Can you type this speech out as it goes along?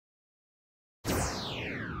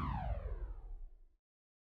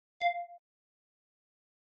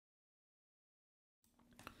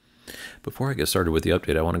Before I get started with the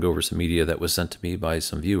update, I want to go over some media that was sent to me by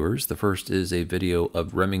some viewers. The first is a video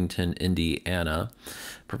of Remington, Indiana,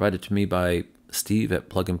 provided to me by Steve at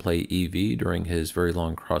Plug and Play EV during his very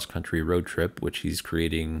long cross-country road trip, which he's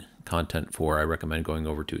creating content for. I recommend going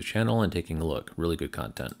over to his channel and taking a look. Really good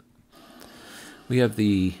content. We have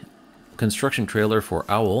the construction trailer for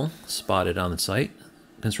Owl spotted on the site.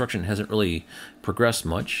 Construction hasn't really progressed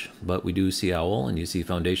much, but we do see Owl, and you see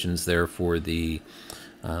foundations there for the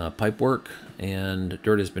pipe work, and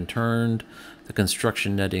dirt has been turned. The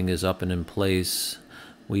construction netting is up and in place.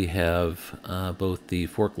 We have both the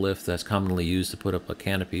forklift that's commonly used to put up a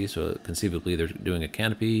canopy, so conceivably they're doing a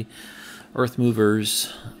canopy, earth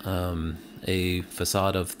movers, a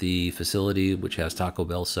facade of the facility which has Taco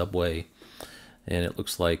Bell, Subway, and it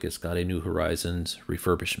looks like it's got a New Horizons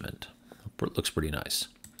refurbishment. It looks pretty nice.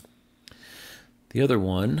 The other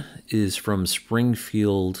one is from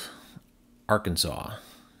Springfield, Arkansas,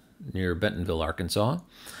 near Bentonville, Arkansas,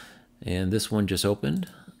 and this one just opened.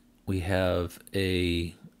 We have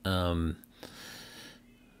a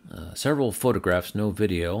several photographs, no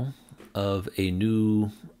video, of a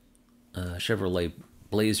new Chevrolet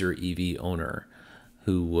Blazer EV owner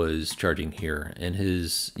who was charging here, and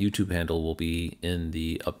his YouTube handle will be in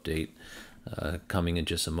the update coming in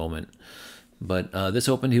just a moment. But this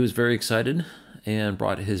opened, he was very excited and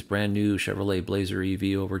brought his brand new Chevrolet Blazer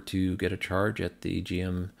EV over to get a charge at the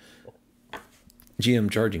GM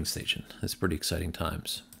charging station. It's pretty exciting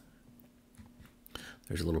times.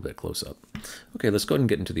 There's a little bit close up. Okay, let's go ahead and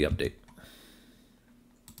get into the update.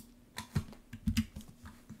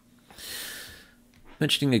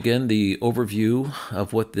 Mentioning again the overview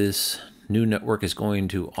of what this new network is going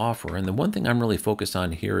to offer, and the one thing I'm really focused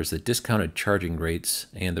on here is the discounted charging rates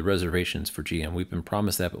and the reservations for GM. We've been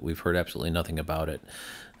promised that, but we've heard absolutely nothing about it.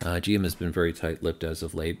 GM has been very tight-lipped as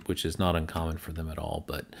of late, which is not uncommon for them at all,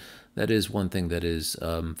 but that is one thing that is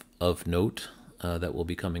of note that will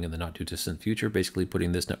be coming in the not-too-distant future, basically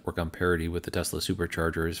putting this network on parity with the Tesla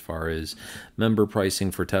Supercharger as far as member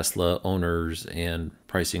pricing for Tesla owners and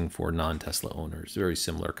pricing for non-Tesla owners. Very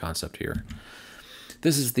similar concept here.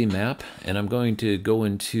 This is the map, and I'm going to go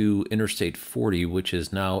into Interstate 40, which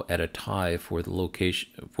is now at a tie for the location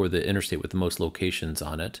for the interstate with the most locations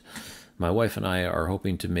on it. My wife and I are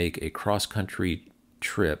hoping to make a cross-country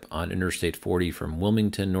trip on Interstate 40 from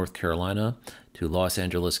Wilmington, North Carolina to Los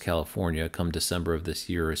Angeles, California come December of this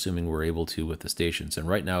year, assuming we're able to with the stations. And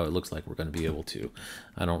right now it looks like we're going to be able to.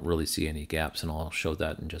 I don't really see any gaps, and I'll show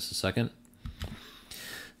that in just a second.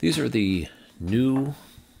 These are the new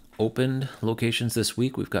opened locations this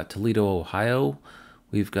week. We've got Toledo, Ohio.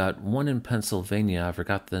 We've got one in Pennsylvania. I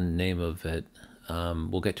forgot the name of it.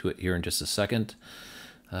 We'll get to it here in just a second.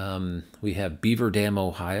 We have Beaver Dam,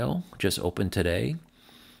 Ohio, just opened today.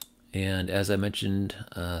 And as I mentioned,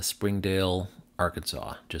 Springdale,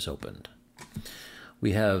 Arkansas, just opened.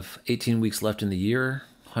 We have 18 weeks left in the year,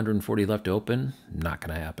 140 left to open. Not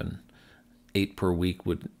going to happen. 8 per week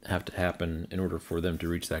would have to happen in order for them to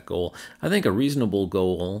reach that goal. I think a reasonable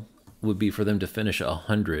goal would be for them to finish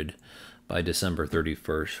 100 by December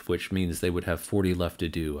 31st, which means they would have 40 left to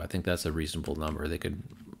do. I think that's a reasonable number. They could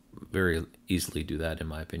very easily do that, in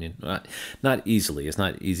my opinion. Not easily. It's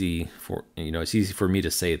not easy for, it's easy for me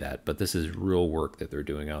to say that, but this is real work that they're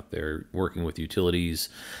doing out there, working with utilities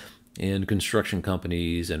and construction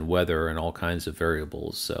companies and weather and all kinds of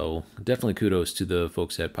variables. So definitely kudos to the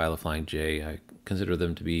folks at Pilot Flying J. I consider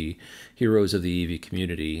them to be heroes of the EV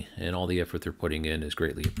community, and all the effort they're putting in is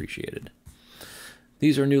greatly appreciated.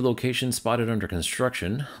 These are new locations spotted under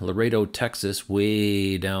construction. Laredo, Texas,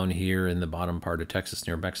 way down here in the bottom part of Texas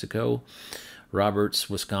near Mexico. Roberts,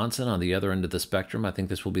 Wisconsin, on the other end of the spectrum. I think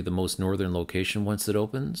this will be the most northern location once it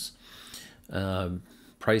opens.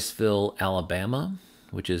 Priceville, Alabama,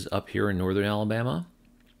 which is up here in northern Alabama.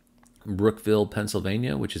 Brookville,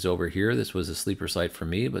 Pennsylvania, which is over here. This was a sleeper site for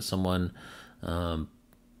me, but someone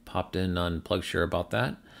popped in on PlugShare about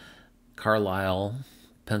that. Carlisle,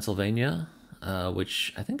 Pennsylvania,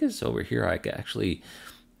 which I think is over here. I actually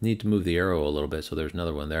need to move the arrow a little bit, so there's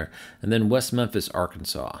another one there. And then West Memphis,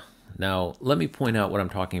 Arkansas. Now, let me point out what I'm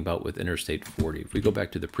talking about with Interstate 40. If we go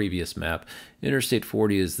back to the previous map, Interstate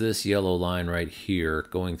 40 is this yellow line right here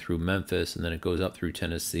going through Memphis, and then it goes up through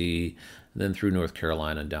Tennessee, and then through North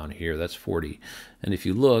Carolina and down here. That's 40. And if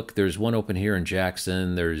you look, there's one open here in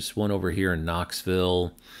Jackson. There's one over here in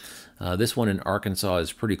Knoxville. This one in Arkansas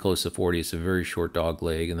is pretty close to 40. It's a very short dog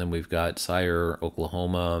leg. And then we've got Sire,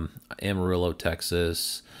 Oklahoma, Amarillo,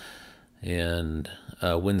 Texas, and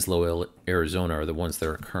Winslow, Arizona are the ones that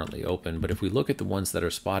are currently open. But if we look at the ones that are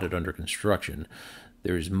spotted under construction,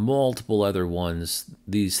 There's multiple other ones.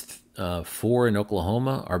 These 4 in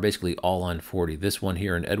Oklahoma are basically all on 40. This one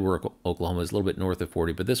here in Edward, Oklahoma is a little bit north of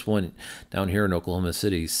 40, but this one down here in Oklahoma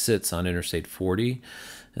City sits on Interstate 40.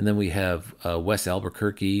 And then we have West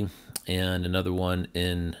Albuquerque and another one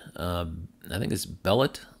in, I think it's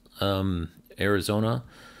Bellet, Arizona,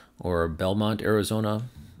 or Belmont, Arizona.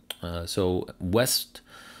 So West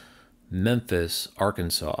Memphis,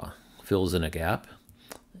 Arkansas fills in a gap.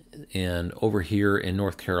 And over here in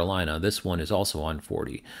North Carolina, this one is also on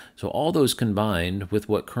 40. So all those combined with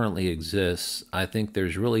what currently exists, I think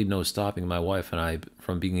there's really no stopping my wife and I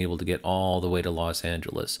from being able to get all the way to Los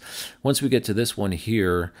Angeles. Once we get to this one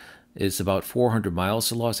here, it's about 400 miles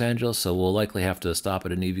to Los Angeles, so we'll likely have to stop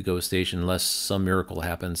at an EVgo station unless some miracle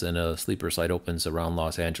happens and a sleeper site opens around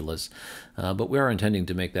Los Angeles. But we are intending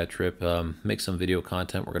to make that trip, make some video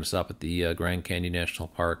content. We're going to stop at the Grand Canyon National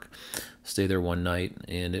Park, stay there one night,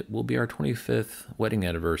 and it will be our 25th wedding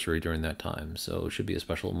anniversary during that time. So it should be a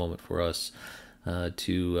special moment for us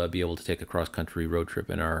to be able to take a cross-country road trip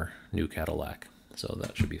in our new Cadillac. So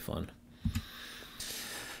that should be fun.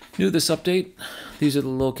 New to this update, these are the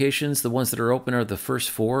locations. The ones that are open are the first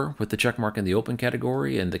 4 with the check mark in the open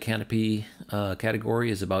category, and the canopy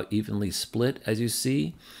category is about evenly split, as you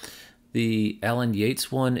see. The Alan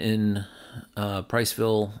Yates one in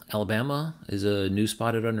Priceville, Alabama is a new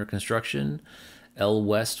spotted under construction. L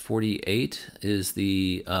West 48 is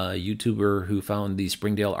the YouTuber who found the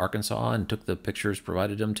Springdale, Arkansas, and took the pictures,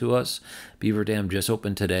 provided them to us. Beaver Dam just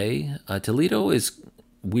opened today. Toledo is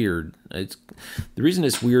weird. The reason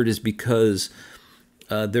it's weird is because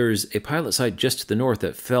there's a pilot site just to the north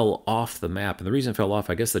that fell off the map. And the reason it fell off,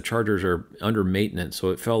 I guess the chargers are under maintenance,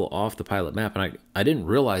 so it fell off the pilot map. And I didn't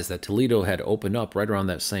realize that Toledo had opened up right around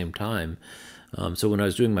that same time. So when I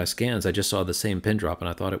was doing my scans, I just saw the same pin drop, and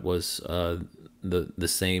I thought it was the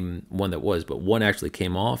same one that was, but one actually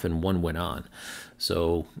came off and one went on.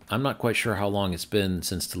 So I'm not quite sure how long it's been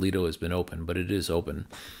since Toledo has been open, but it is open.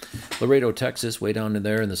 Laredo, Texas, way down in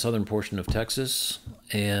there in the southern portion of Texas,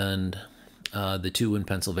 and the 2 in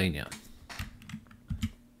Pennsylvania.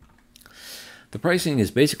 The pricing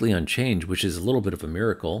is basically unchanged, which is a little bit of a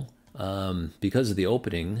miracle. Because of the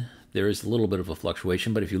opening, there is a little bit of a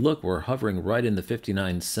fluctuation, but if you look, we're hovering right in the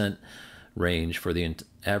 59-cent range for the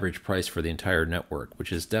average price for the entire network,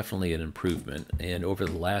 which is definitely an improvement. And over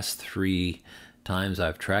the last 3 times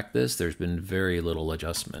I've tracked this, there's been very little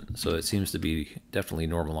adjustment. So it seems to be definitely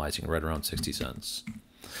normalizing right around 60 cents.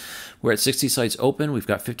 We're at 60 sites open. We've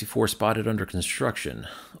got 54 spotted under construction.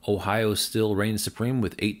 Ohio still reigns supreme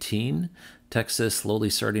with 18. Texas slowly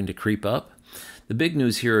starting to creep up. The big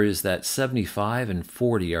news here is that 75 and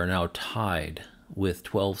 40 are now tied with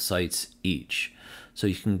 12 sites each. So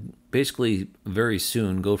you can basically very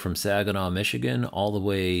soon go from Saginaw, Michigan, all the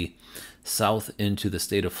way south into the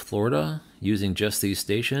state of Florida using just these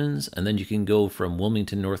stations, and then you can go from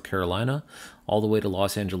Wilmington, North Carolina, all the way to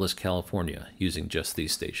Los Angeles, California using just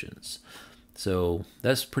these stations. So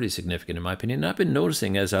that's pretty significant in my opinion. And I've been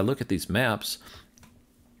noticing as I look at these maps,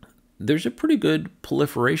 there's a pretty good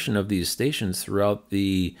proliferation of these stations throughout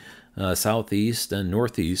the southeast and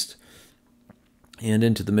northeast and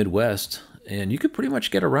into the Midwest. And you could pretty much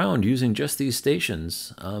get around using just these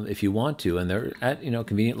stations if you want to. And they're at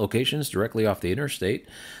convenient locations directly off the interstate.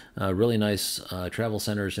 Really nice travel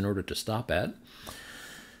centers in order to stop at.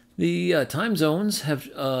 The time zones have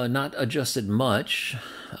not adjusted much.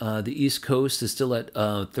 The East Coast is still at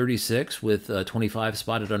 36 with 25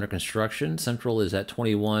 spotted under construction. Central is at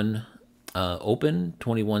 21 open,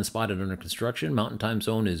 21 spotted under construction. Mountain Time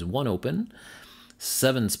Zone is 1 open.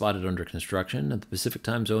 7 spotted under construction, and the Pacific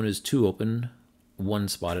Time Zone is 2 open, 1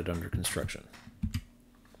 spotted under construction.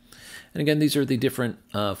 And again, these are the different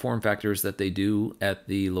form factors that they do at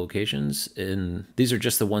the locations. And these are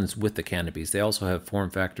just the ones with the canopies. They also have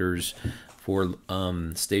form factors for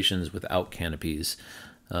stations without canopies.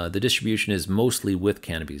 The distribution is mostly with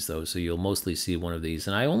canopies, though, so you'll mostly see one of these.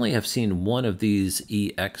 And I only have seen one of these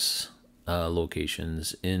EX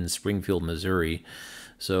locations in Springfield, Missouri.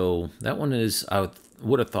 So that one is, I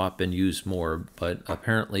would have thought, been used more, but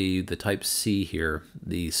apparently the Type C here,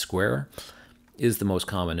 the square, is the most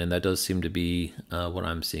common, and that does seem to be what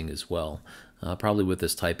I'm seeing as well. Probably with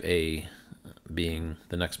this Type A being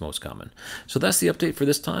the next most common. So that's the update for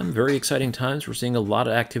this time. Very exciting times. We're seeing a lot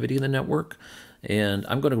of activity in the network. And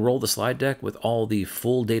I'm going to roll the slide deck with all the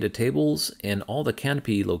full data tables and all the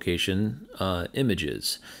canopy location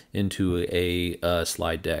images into a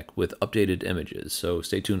slide deck with updated images. So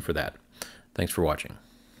stay tuned for that. Thanks for watching.